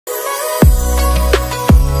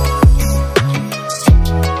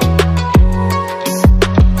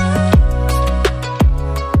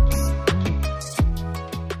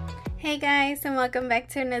welcome back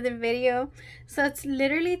to another video. So it's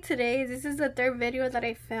literally today, this is the third video that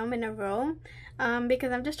I film in a row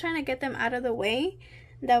because I'm just trying to get them out of the way.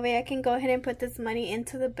 That way I can go ahead and put this money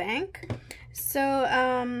into the bank. So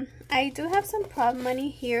I do have some prop money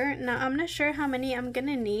here. Now I'm not sure how many I'm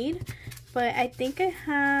gonna need, but I think I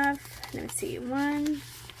have, let me see, 1,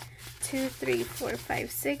 2, 3, 4, 5,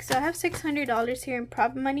 6. So I have $600 here in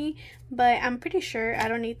prop money, but I'm pretty sure I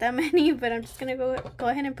don't need that many, but I'm just gonna go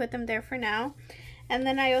ahead and put them there for now. And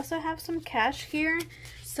then I also have some cash here.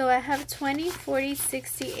 So I have 20, 40,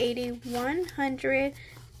 60, 80, 100,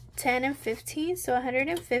 10, and 15. So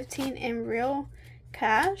 115 in real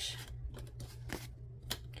cash.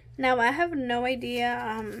 Now I have no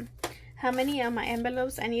idea how many of my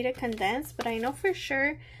envelopes I need to condense, but I know for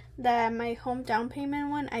sure that my home down payment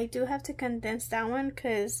one, I do have to condense that one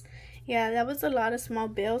because yeah, that was a lot of small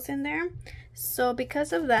bills in there. So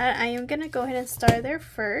because of that, I am gonna go ahead and start there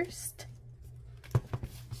first.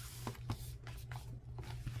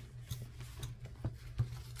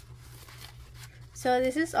 So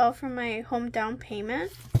this is all for my home down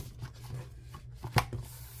payment.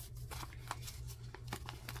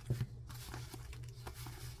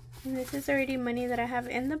 And this is already money that I have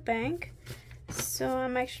in the bank. So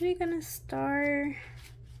I'm actually gonna start,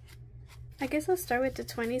 I guess I'll start with the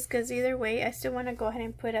 20s because either way I still want to go ahead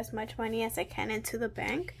and put as much money as I can into the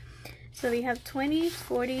bank. So we have 20,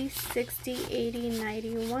 40, 60, 80,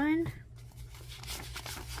 91.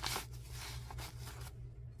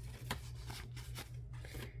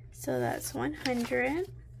 So that's 100.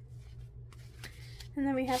 And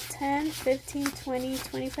then we have 10, 15, 20,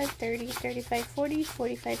 25, 30, 35, 40,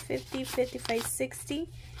 45, 50, 55, 60,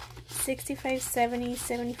 65, 70,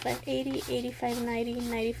 75, 80, 85, 90,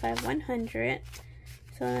 95, 100.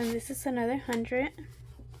 So then this is another 100.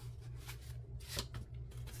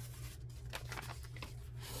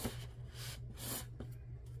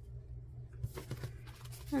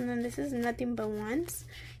 And then this is nothing but ones.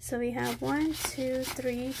 So we have 1, 2,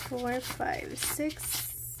 3, 4, 5, 6.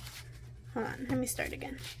 Hold on, let me start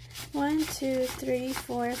again. 1, 2, 3,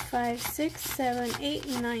 4, 5, 6, 7, 8,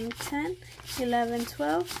 9, 10, 11,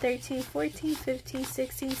 12, 13, 14, 15,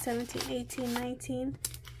 16, 17, 18, 19,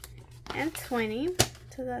 and 20.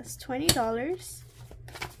 So that's $20.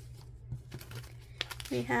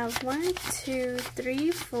 We have 1, 2,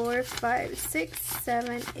 3, 4, 5, 6,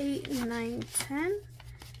 7, 8, 9, 10.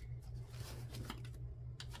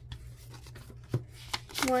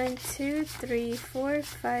 1, 2, 3, 4,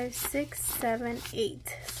 5, 6, 7,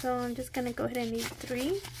 8. So I'm just gonna go ahead and need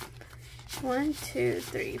 3. 1, 2,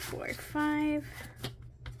 3, 4, 5.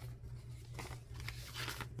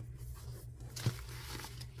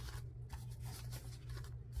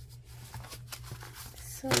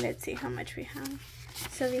 So let's see how much we have.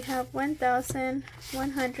 So we have 1,000,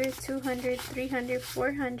 100, 200, 300,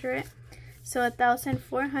 400. So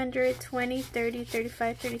 1,400, 20, 30,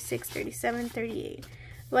 35, 36, 37, 38.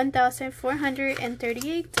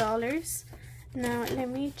 $1,438. Now let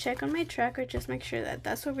me check on my tracker, just make sure that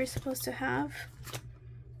that's what we're supposed to have.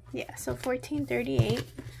 Yeah, so 1,438.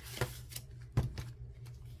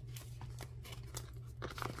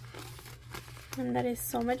 And that is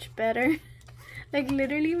so much better. Like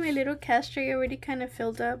literally my little cash tray already kind of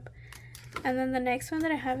filled up. And then the next one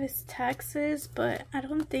that I have is taxes, but I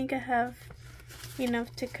don't think I have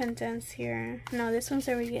enough to condense here. No, this one's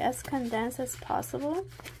already as condensed as possible.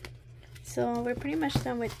 So we're pretty much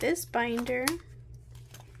done with this binder,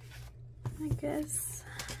 I guess.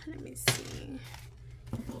 Let me see.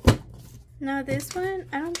 Now this one,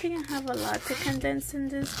 I don't think I have a lot to condense in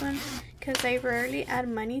this one because I rarely add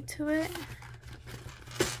money to it.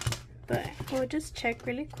 But we'll just check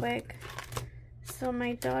really quick. So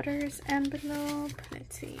my daughter's envelope,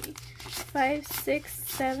 let's see, 5, 6,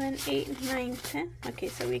 7, 8, 9, 10. Okay,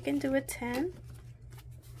 so we can do a 10.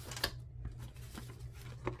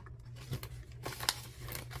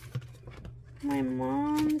 My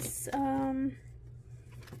mom's,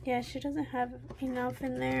 yeah, she doesn't have enough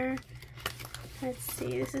in there. Let's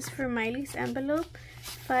see, this is for Miley's envelope.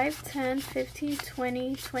 5, 10, 15,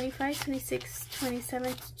 20, 25, 26,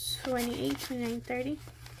 27, 28, 29, 30.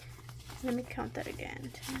 Let me count that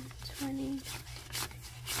again. 10, 20,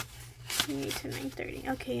 28, 29, 30.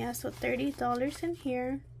 Okay, yeah, so $30 in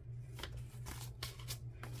here.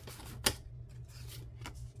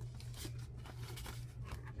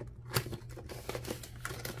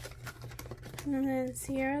 And then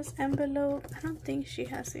Sierra's envelope, I don't think she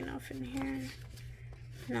has enough in here.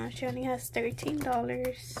 No, she only has $13.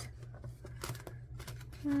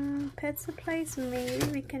 Pet supplies, maybe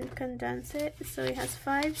we can condense it. So it has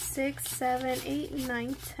 5, 6, 7, 8,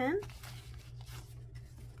 9, 10.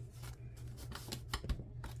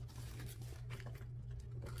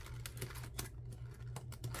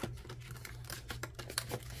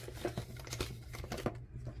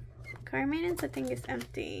 Car maintenance, I think, is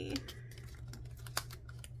empty.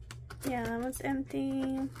 Yeah, that one's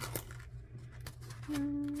empty. I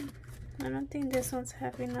don't think this one's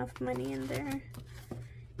have enough money in there.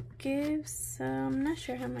 Gifts, I'm not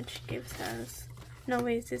sure how much gifts has. No,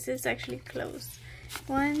 wait, this is actually closed.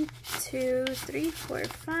 1, 2, 3, 4,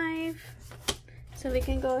 5. So we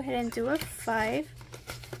can go ahead and do a 5.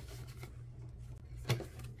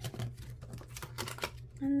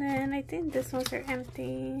 And then I think these ones are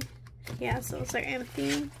empty. Yeah, so those are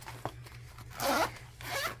empty.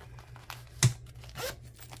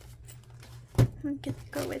 We can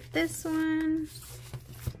go with this one.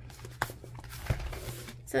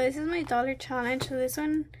 So this is my dollar challenge. So this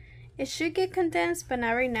one, it should get condensed, but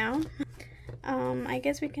not right now. I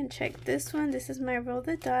guess we can check this one. This is my roll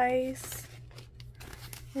the dice.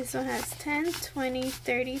 This one has 10, 20,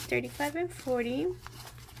 30, 35, and 40.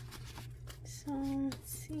 So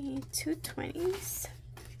let's see, 2 20s.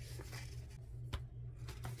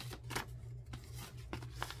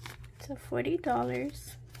 So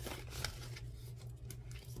 $40.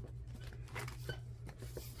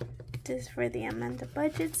 This is for the Amanda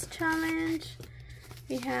Budgets challenge.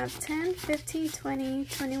 We have 10, 15, 20,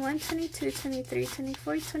 21, 22, 23,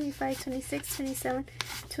 24, 25, 26, 27,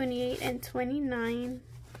 28, and 29.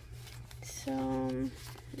 So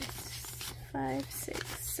it's 5,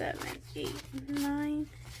 6, 7, 8, 9.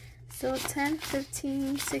 So 10,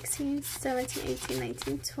 15, 16, 17, 18,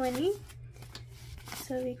 19, 20.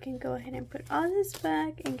 So we can go ahead and put all this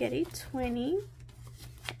back and get a 20.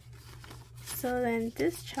 So then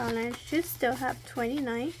this challenge should still have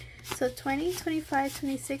 29. So 20, 25,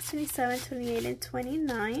 26, 27, 28, and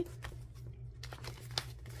 29.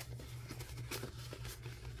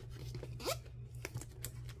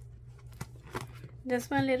 This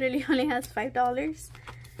one literally only has $5.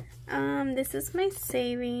 This is my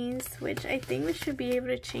savings, which I think we should be able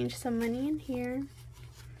to change some money in here.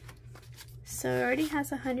 So it already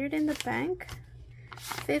has 100 in the bank.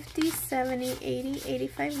 50, 70, 80,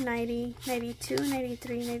 85, 90, 92,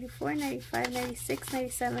 93, 94, 95, 96,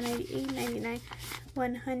 97, 98, 99,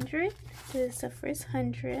 100. So this is the first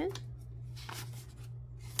 100.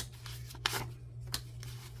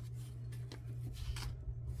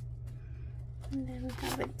 And then we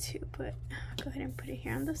have a 2, but I'll go ahead and put it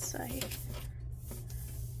here on the side.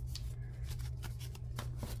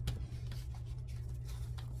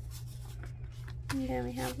 And then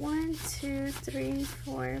we have 1, 2, 3,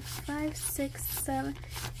 4, 5, 6, 7,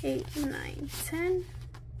 8, 9, 10.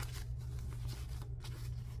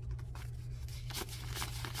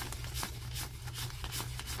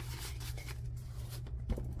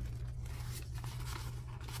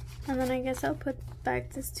 And then I guess I'll put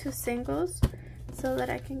back these 2 singles so that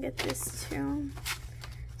I can get this too.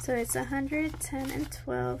 So it's 110 and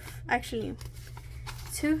 12. Actually,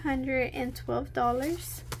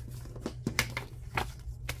 $212.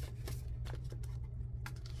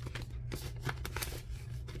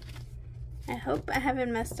 I hope I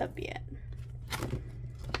haven't messed up yet.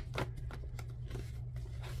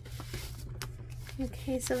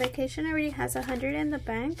 Okay, so vacation already has 100 in the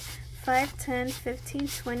bank. 5, 10, 15,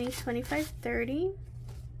 20, 25, 30.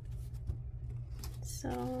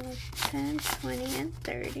 So 10, 20, and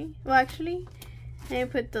 30. Well, actually, I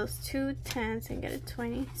put those 2 10s and get a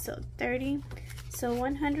 20. So 30. So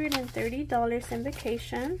 $130 in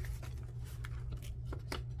vacation.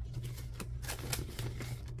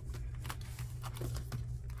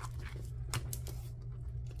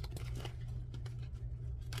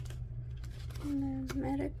 And then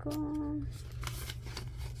medical.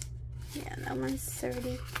 Yeah, that one's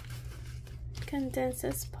 30. Condensed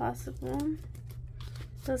as possible.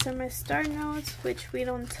 Those are my star notes, which we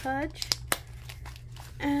don't touch.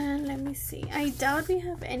 And let me see. I doubt we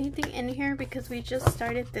have anything in here because we just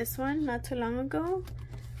started this one not too long ago.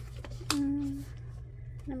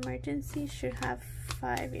 Emergency should have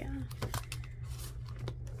 5, yeah.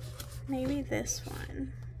 Maybe this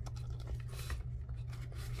one.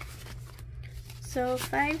 So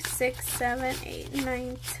 5, 6, 7, 8,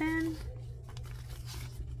 9, 10.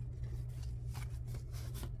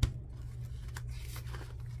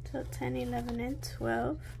 So 10, 11, and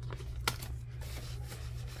 12.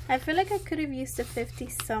 I feel like I could have used the 50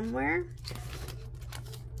 somewhere,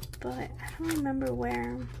 but I don't remember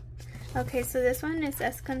where. Okay, so this one is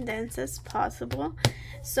as condensed as possible.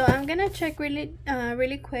 So I'm gonna check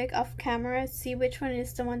really quick off camera, see which one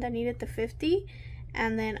is the one that needed the 50,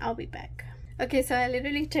 and then I'll be back. Okay, so I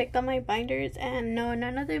literally checked on my binders, and no,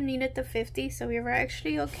 none of them needed the 50, so we were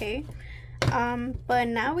actually okay. But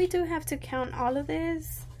now we do have to count all of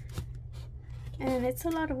this, and it's a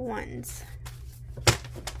lot of ones.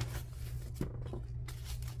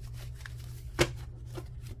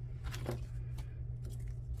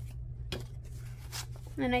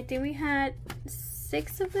 And I think we had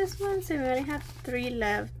 6 of this one, so we only have 3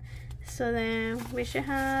 left. So then we should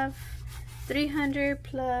have 300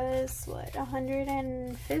 plus what,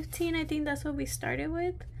 115. I think that's what we started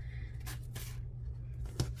with.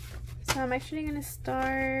 So I'm actually gonna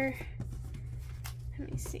start,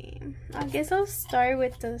 let me see, I guess I'll start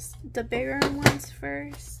with the bigger ones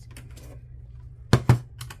first.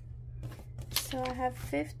 So I have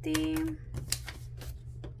 50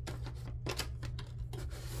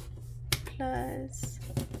 plus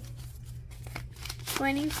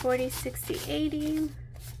 20, 40, 60, 80,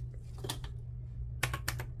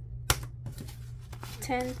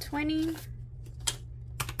 10, 20,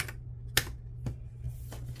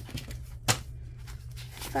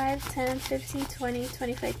 5, 10, 15, 20,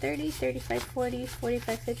 25, 30, 35, 40,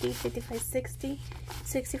 45, 50, 55, 60,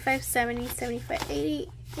 65, 70, 75, 80,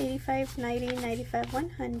 85, 90, 95,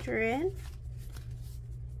 100.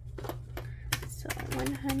 So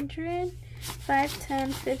 100. 5,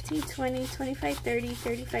 10, 15, 20, 25, 30,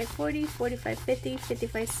 35, 40, 45, 50,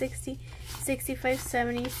 55, 60, 65,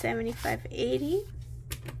 70, 75, 80.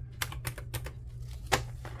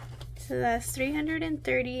 So that's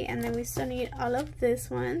 330, and then we still need all of these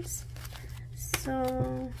ones.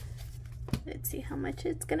 So let's see how much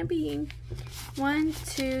it's gonna be. 1,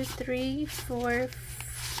 2, 3, 4,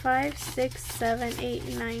 5, 6, 7,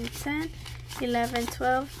 8, 9, 10, 11,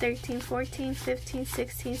 12, 13, 14, 15,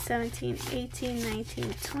 16, 17, 18,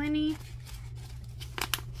 19, 20,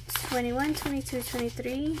 21, 22,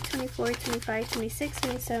 23, 24, 25, 26,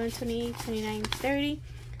 27, 28, 29, 30,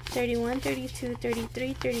 31, 32,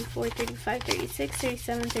 33, 34, 35, 36,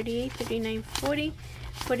 37, 38, 39, 40,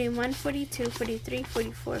 41, 42, 43,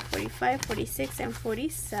 44, 45, 46, and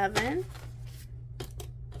 47.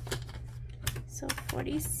 So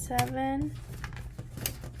 47.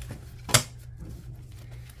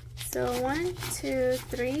 So 1, 2,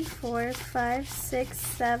 3, 4, 5, 6,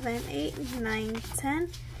 7, 8, 9, 10,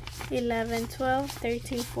 11, 12,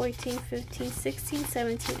 13, 14, 15, 16,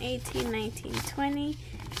 17, 18, 19, 20,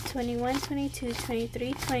 21, 22,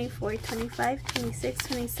 23, 24, 25, 26,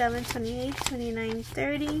 27, 28, 29,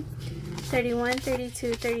 30, 31,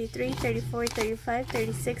 32, 33, 34, 35,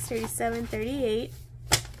 36, 37, 38.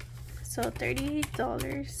 So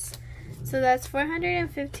 $38. So that's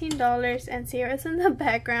 $415 and zeros in the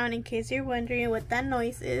background in case you're wondering what that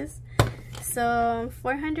noise is. So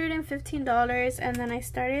 $415, and then I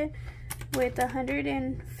started with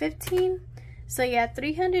 115. So yeah,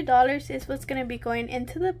 $300 is what's gonna be going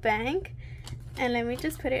into the bank. And let me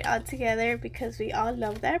just put it all together because we all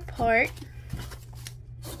love that part.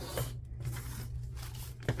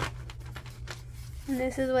 And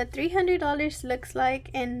this is what $300 looks like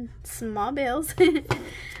in small bills.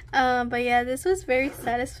 But yeah, this was very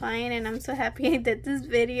satisfying, and I'm so happy I did this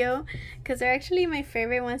video because they're actually my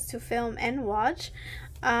favorite ones to film and watch.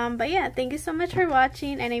 But yeah, thank you so much for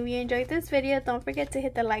watching, and if you enjoyed this video, don't forget to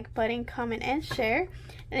hit the like button, comment, and share.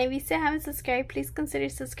 And if you still haven't subscribed, please consider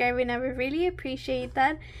subscribing. I would really appreciate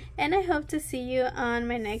that, and I hope to see you on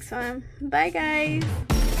my next one. Bye guys.